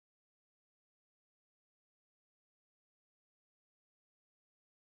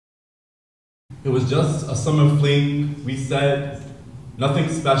It was just a summer fling, we said, nothing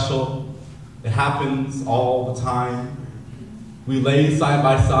special. It happens all the time. We lay side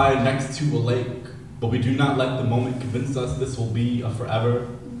by side next to a lake, but we do not let the moment convince us this will be a forever,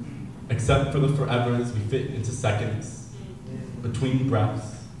 except for the forevers we fit into seconds, between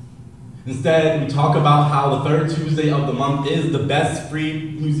breaths. Instead, we talk about how the third Tuesday of the month is the best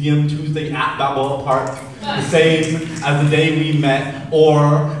free museum Tuesday at Balboa Park, the same as the day we met,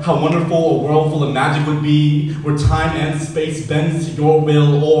 or how wonderful a world full of magic would be, where time and space bends to your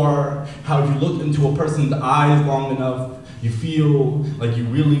will, or how if you look into a person's eyes long enough, you feel like you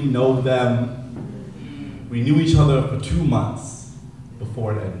really know them. We knew each other for 2 months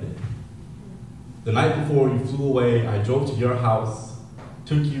before it ended. The night before you flew away, I drove to your house,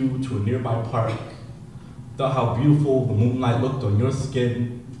 took you to a nearby park, thought how beautiful the moonlight looked on your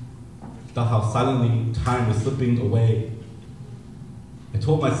skin, thought how silently time was slipping away. I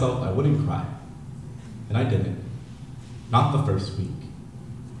told myself I wouldn't cry, and I didn't. Not the first week,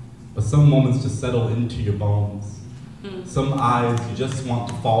 but some moments just settle into your bones. Some eyes you just want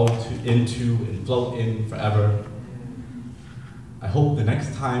to fall into and float in forever. I hope the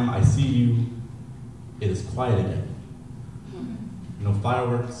next time I see you, it is quiet again. No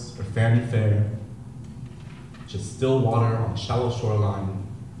fireworks or fanfare, just still water on a shallow shoreline,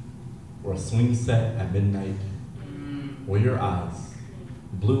 or a swing set at midnight, or your eyes,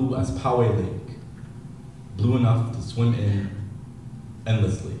 blue as Poway Lake, blue enough to swim in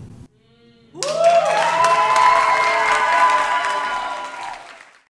endlessly.